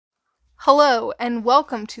Hello, and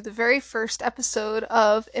welcome to the very first episode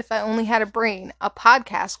of If I Only Had a Brain, a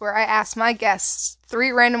podcast where I ask my guests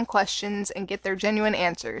 3 random questions and get their genuine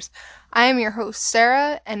answers. I am your host,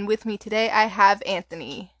 Sarah, and with me today I have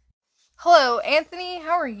Anthony. Hello, Anthony,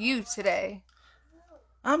 how are you today?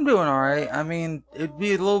 I'm doing alright. I mean, it'd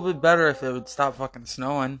be a little bit better if it would stop fucking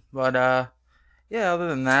snowing. But, yeah, other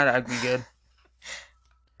than that, I'd be good.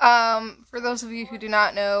 For those of you who do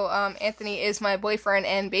not know, Anthony is my boyfriend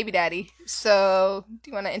and baby daddy. So,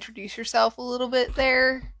 do you want to introduce yourself a little bit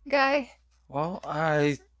there, guy? Well,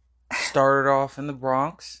 I started off in the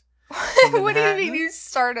Bronx, What do you mean Manhattan. you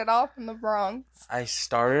started off in the Bronx? I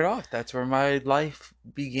started off. That's where my life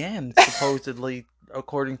began, supposedly,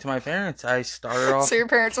 according to my parents. I started So off. your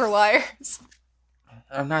parents are liars?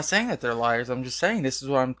 I'm not saying that they're liars. I'm just saying this is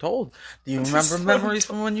what I'm told. Do you This remember is what I'm memories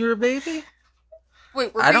told. from when you were a baby?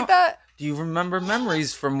 Wait, I repeat don't. that? Do you remember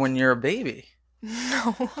memories from when you're a baby?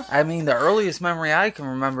 No. I mean, the earliest memory I can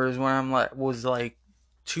remember is when was like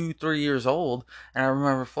 2, 3 years old, and I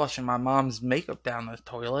remember flushing my mom's makeup down the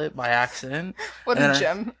toilet by accident, What and a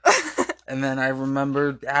then gem. I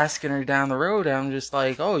remember asking her down the road. I'm just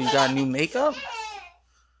like, "Oh, you got new makeup?"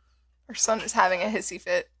 Our son is having a hissy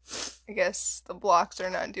fit. I guess the blocks are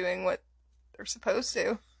not doing what they're supposed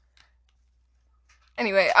to.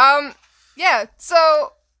 Anyway, yeah,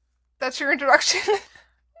 so that's your introduction.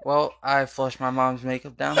 Well, I flushed my mom's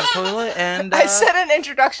makeup down the toilet, and I said an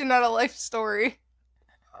introduction, not a life story.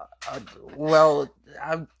 uh, well,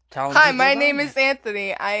 I'm telling Hi, people my about name me. is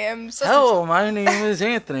Anthony. I am such Hello, my name is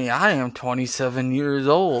Anthony. I am 27 years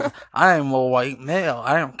old. I am a white male.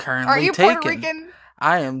 I am Are currently you Puerto taken. Rican?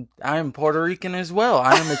 I am Puerto Rican as well.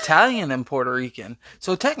 I am Italian and Puerto Rican.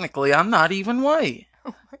 So technically I'm not even white.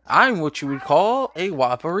 I'm what you would call a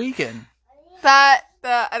Waparican. That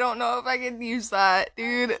I don't know if I can use that,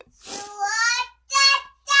 dude.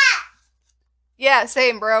 Yeah,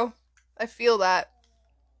 same, bro. I feel that.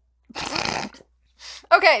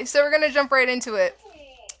 Okay, so we're gonna jump right into it.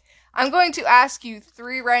 I'm going to ask you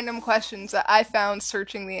 3 random questions that I found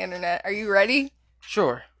searching the internet. Are you ready?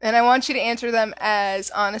 Sure. And I want you to answer them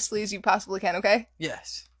as honestly as you possibly can, okay?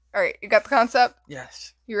 Yes. Alright, you got the concept?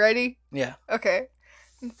 Yes. You ready? Yeah. Okay.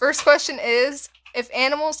 First question is, if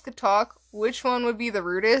animals could talk, which one would be the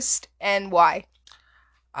rudest and why?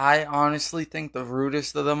 I honestly think the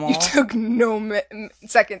rudest of them You all. took no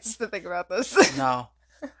seconds to think about this. No.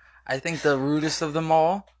 I think the rudest of them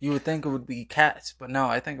all, you would think it would be cats, but no,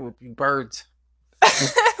 I think it would be birds.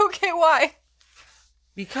 Okay, why?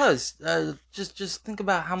 Because just think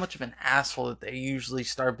about how much of an asshole that they usually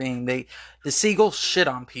start being. The seagulls shit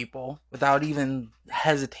on people without even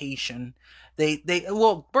hesitation.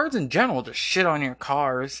 Well, birds in general just shit on your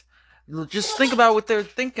cars. Just think about what they're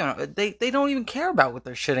thinking of. They don't even care about what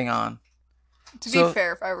they're shitting on. To be So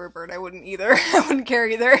fair, if I were a bird, I wouldn't either. I wouldn't care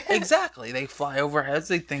either. exactly, they fly over heads.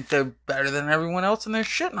 They think they're better than everyone else, and they're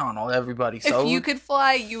shitting on everybody. So If you could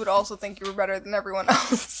fly, you would also think you were better than everyone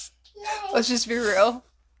else. Let's just be real.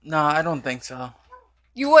 no, I don't think so.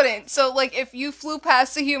 You wouldn't. So, like, if you flew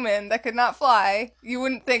past a human that could not fly, you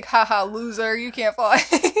wouldn't think, haha, loser, you can't fly.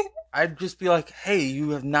 I'd just be like, hey,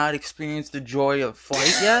 you have not experienced the joy of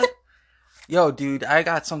flight yet? Yo, dude, I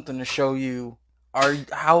got something to show you.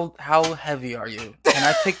 How heavy are you? Can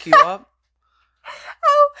I pick you up?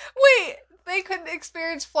 Oh, wait. They couldn't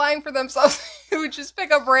experience flying for themselves. They would just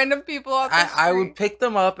pick up random people off the street. I would pick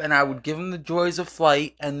them up and I would give them the joys of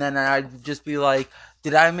flight, and then I'd just be like,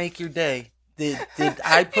 did I make your day? Did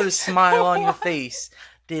I put a smile on your face?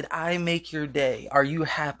 Did I make your day? Are you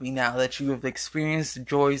happy now that you have experienced the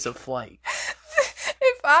joys of flight?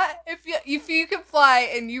 If you could fly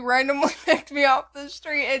and you randomly picked me off the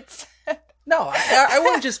street, it's No, I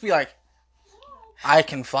wouldn't just be like, I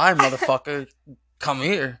can fly, motherfucker. Come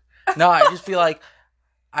here. No, I'd just be like,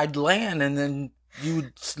 I'd land and then you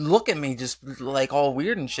would look at me just like all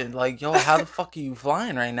weird and shit. Like, yo, how the fuck are you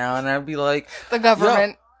flying right now? And I'd be like, the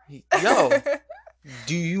government. yo,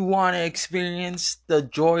 do you want to experience the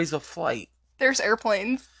joys of flight? There's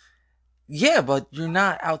airplanes. Yeah, but you're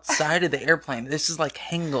not outside of the airplane. This is like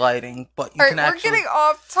hang gliding, but you Alright, can we're actually. getting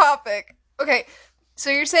off topic. Okay, so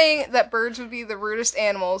you're saying that birds would be the rudest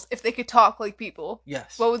animals if they could talk like people.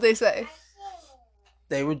 Yes. What would they say?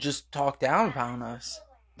 They would just talk down upon us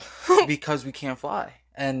because we can't fly.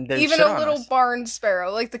 And they Even shit a on little us. barn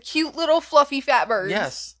sparrow, like the cute little fluffy fat birds.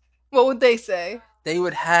 Yes. What would they say? They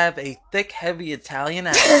would have a thick, heavy Italian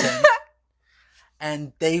accent,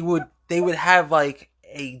 and they would have like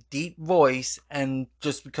a deep voice, and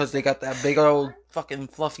just because they got that big old fucking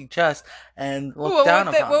fluffy chest, and look down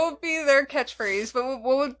upon. What would be their catchphrase? What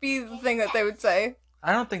would be the thing that they would say?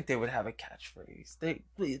 I don't think they would have a catchphrase.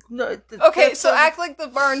 No. Okay, so act like the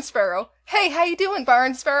barn sparrow. Hey, how you doing,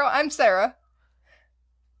 barn sparrow? I'm Sarah.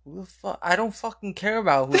 Who the fuck? I don't fucking care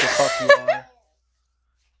about who the fuck you are.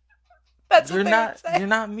 That's what they would say. You're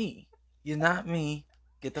not me. You're not me.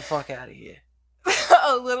 Get the fuck out of here.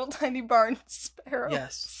 A little tiny barn sparrow.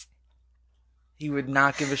 Yes. He would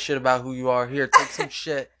not give a shit about who you are. Here, take some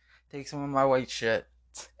shit. Take some of my white shit.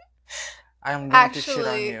 I'm going to shit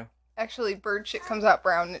on you. Actually, bird shit comes out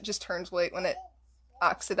brown and it just turns white when it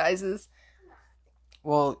oxidizes.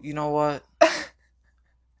 Well, you know what?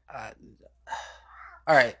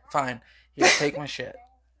 Alright, fine. Here, take my shit.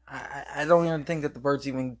 I don't even think that the birds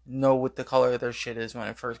even know what the color of their shit is when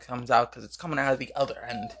it first comes out, because it's coming out of the other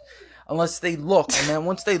end. Unless they look, and then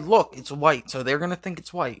once they look, it's white, so they're gonna think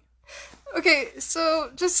it's white. Okay,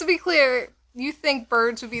 so just to be clear, you think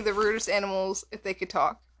birds would be the rudest animals if they could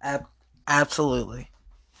talk? Absolutely.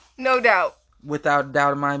 No doubt. Without a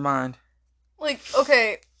doubt in my mind. Like,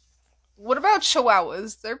 okay, what about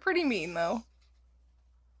chihuahuas? They're pretty mean, though.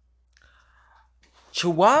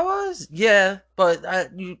 Chihuahuas? Yeah, but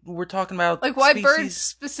we're talking about like, why species, birds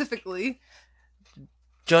specifically?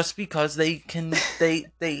 Just because they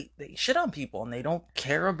shit on people and they don't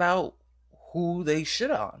care about who they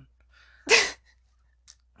shit on.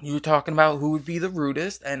 You were talking about who would be the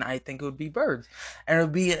rudest, and I think it would be birds.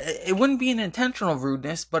 And it wouldn't be an intentional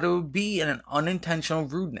rudeness, but it would be an unintentional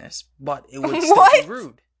rudeness. But it would still be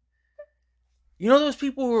rude. You know those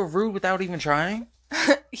people who are rude without even trying?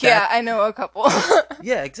 Yeah, I know a couple.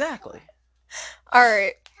 Yeah, exactly.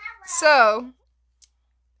 Alright,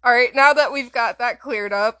 now that we've got that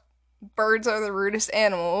cleared up, birds are the rudest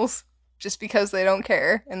animals, just because they don't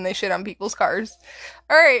care, and they shit on people's cars.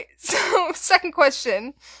 Alright, so, second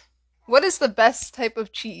question. What is the best type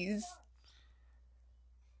of cheese?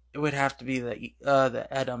 It would have to be the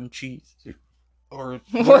Edam cheese. Or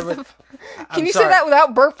whatever. Can you say that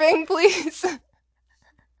without burping, please?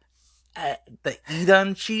 The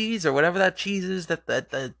Edam cheese, or whatever that cheese is that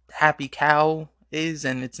the happy cow is,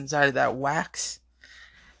 and it's inside of that wax.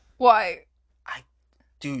 Why?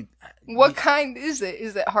 Dude. What kind is it?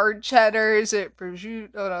 Is it hard cheddar? Is it prosciutto?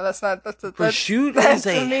 Oh no, that's not. Prosciutto is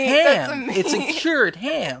a ham. It's a cured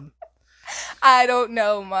ham. I don't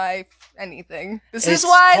know anything. This is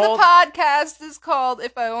why the podcast is called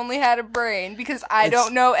If I Only Had a Brain, because I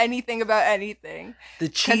don't know anything about anything. The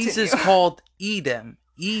cheese is called Edam.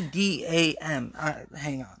 Edam.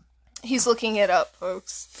 Hang on. He's looking it up,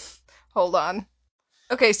 folks. Hold on.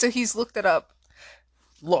 Okay, so he's looked it up.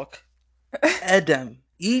 Look. Edam.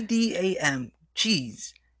 Edam.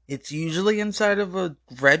 Cheese. It's usually inside of a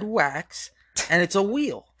red wax, and it's a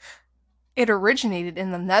wheel. It originated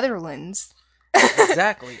in the Netherlands.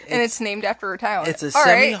 Exactly. And it's named after a town. It's a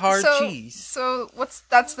semi-hard cheese. So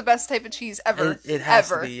that's the best type of cheese ever. It has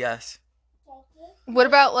to be, yes. What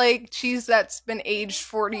about, like, cheese that's been aged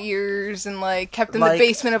 40 years and, like, kept in the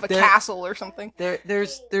basement of a castle or something?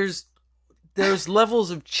 There's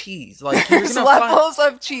levels of cheese. Like, there's levels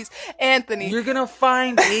of cheese. Anthony. You're gonna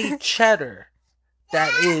find a cheddar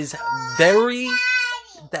that is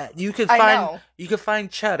that you could find. You could find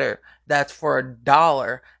cheddar that's for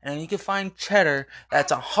 $1, and you could find cheddar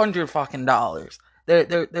that's $100 fucking dollars.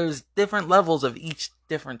 There's different levels of each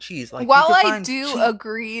different cheese. Like, while I do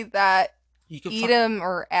agree that Edam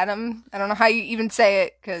or Adam, I don't know how you even say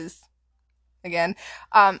it, because again,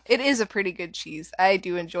 it is a pretty good cheese. I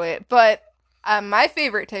do enjoy it, but my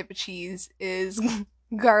favorite type of cheese is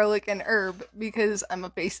garlic and herb, because I'm a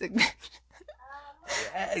basic bitch.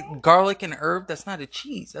 Garlic and herb, that's not a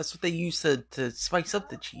cheese. That's what they use to spice up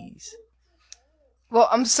the cheese. Well,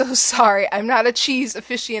 I'm so sorry. I'm not a cheese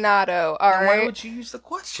aficionado, alright? Why would you use the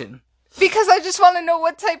question? Because I just want to know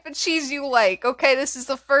what type of cheese you like. Okay, this is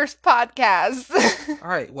the first podcast.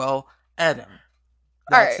 Alright, well, Edam.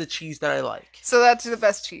 That's the cheese that I like. So that's the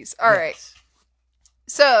best cheese. Alright. Yes.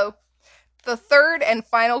 So, the third and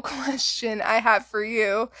final question I have for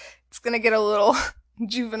you, it's gonna get a little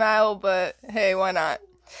juvenile, but hey, why not?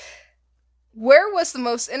 Where was the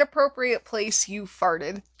most inappropriate place you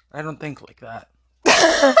farted? I don't think like that.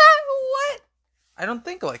 What? I don't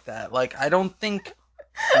think like that. Like, I don't think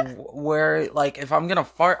where, like, if I'm gonna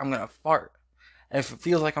fart, I'm gonna fart. And if it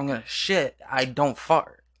feels like I'm gonna shit, I don't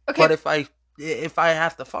fart. Okay. But if I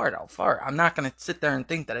have to fart, I'll fart. I'm not gonna sit there and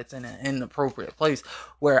think that it's in an inappropriate place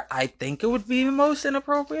where I think it would be the most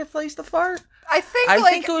inappropriate place to fart. I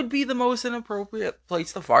think it would be the most inappropriate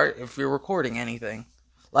place to fart if you're recording anything.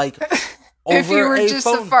 Like, if you were just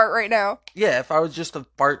to fart right now. Yeah, if I was just to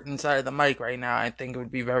fart inside of the mic right now, I think it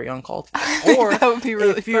would be very uncalled for. Or that would be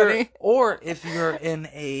really funny. Or if you're in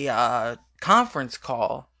a conference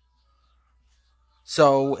call,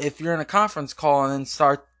 So if you're in a conference call and then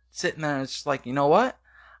start sitting there and it's just like, you know what?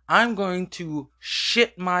 I'm going to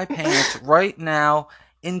shit my pants right now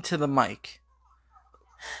into the mic.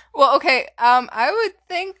 Well, okay, I would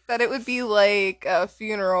think that it would be like a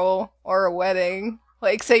funeral or a wedding.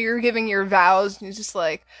 Like, say you're giving your vows and you're just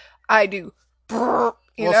like, I do, brrr,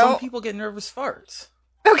 Well, some people get nervous farts.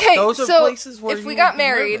 Okay, Those are so places where if we you got would be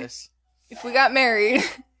married, nervous. if we got married,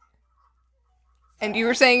 and you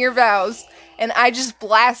were saying your vows, and I just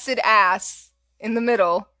blasted ass in the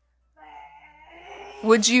middle,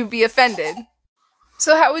 would you be offended?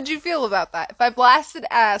 So how would you feel about that? If I blasted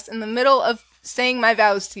ass in the middle of saying my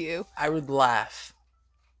vows to you, I would laugh.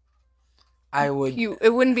 I would.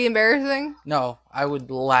 it wouldn't be embarrassing? No, I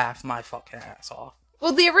would laugh my fucking ass off.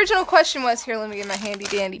 Well, the original question was, here, let me get my handy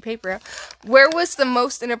dandy paper out. Where was the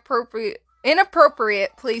most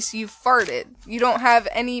inappropriate place you farted? You don't have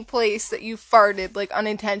any place that you farted, like,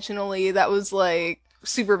 unintentionally that was, like,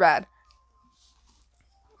 super bad?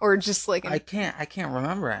 Or just, like... I can't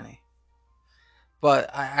remember any. But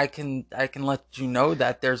I can let you know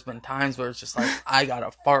that there's been times where it's just like, I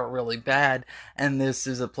gotta fart really bad, and this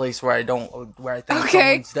is a place where I think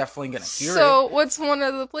someone's definitely gonna hear it. So, what's one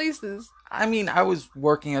of the places? I mean, I was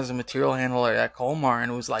working as a material handler at Colmar,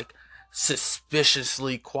 and it was like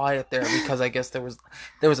suspiciously quiet there because I guess there was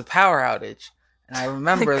a power outage, and I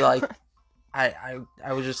remember like I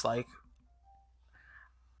was just like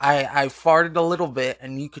I farted a little bit,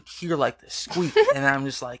 and you could hear like the squeak, and I'm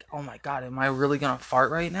just like, oh my god, am I really gonna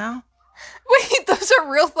fart right now? Wait, those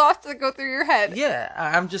are real thoughts that go through your head. Yeah,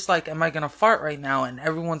 I'm just like, am I gonna fart right now, and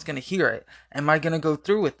everyone's gonna hear it? Am I gonna go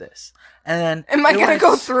through with this? And then, am I gonna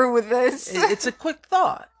go through with this? It's a quick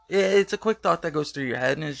thought. It's a quick thought that goes through your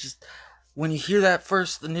head, and it's just when you hear that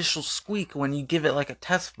first initial squeak, when you give it like a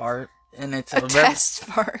test fart, and it's a test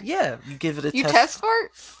fart. Yeah, you give it a You test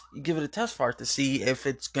fart. You give it a test fart to see if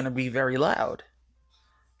it's gonna be very loud.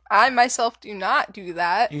 I myself do not do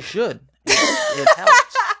that. You should. It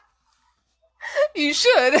helps. You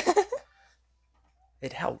should.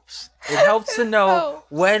 It helps. It helps to know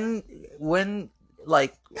when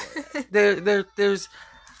like there's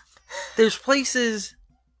places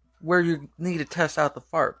where you need to test out the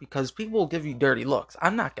fart because people will give you dirty looks.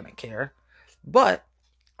 I'm not gonna care, but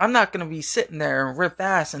I'm not gonna be sitting there and rip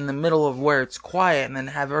ass in the middle of where it's quiet and then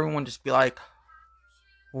have everyone just be like,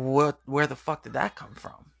 "What? Where the fuck did that come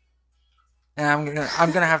from?" And I'm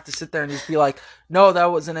gonna have to sit there and just be like, "No,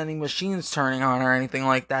 that wasn't any machines turning on or anything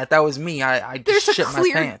like that. That was me. I just shit my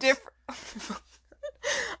pants."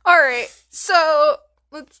 All right, so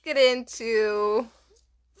let's get into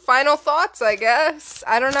final thoughts, I guess.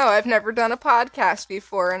 I don't know. I've never done a podcast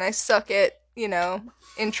before, and I suck at,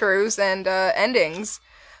 intros and endings.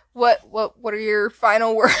 What are your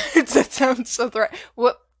final words? That sounds so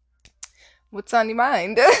what's on your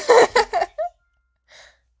mind?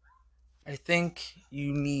 I think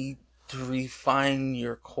you need to refine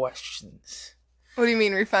your questions. What do you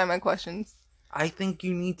mean, refine my questions? I think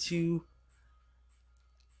you need to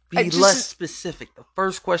be less specific. The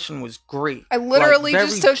first question was great. I literally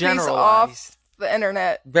just took these off the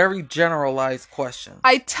internet. Very generalized questions.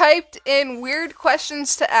 I typed in weird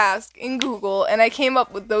questions to ask in Google, and I came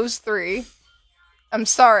up with those 3. I'm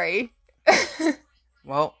sorry.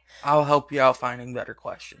 Well, I'll help you out finding better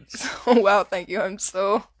questions. Oh, wow, thank you. I'm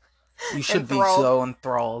so... You should be so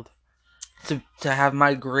enthralled to have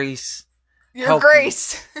my grace. Your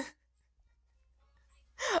grace.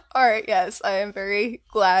 All right, yes, I am very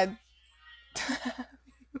glad.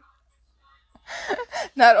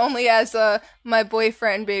 Not only as my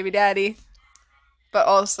boyfriend, baby daddy, but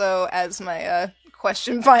also as my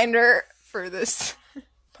question finder for this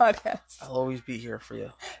podcast. I'll always be here for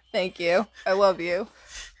you. Thank you. I love you.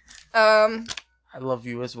 I love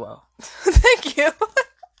you as well. Thank you.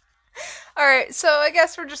 Alright, so I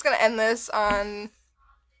guess we're just gonna end this on...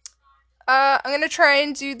 I'm gonna try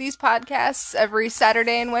and do these podcasts every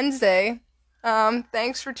Saturday and Wednesday.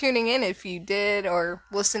 Thanks for tuning in if you did or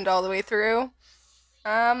listened all the way through.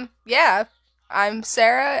 Yeah. I'm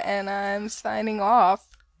Sarah, and I'm signing off.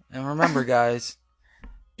 And remember, guys,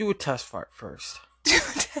 do a test fart first. Do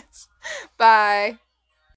a test. Bye.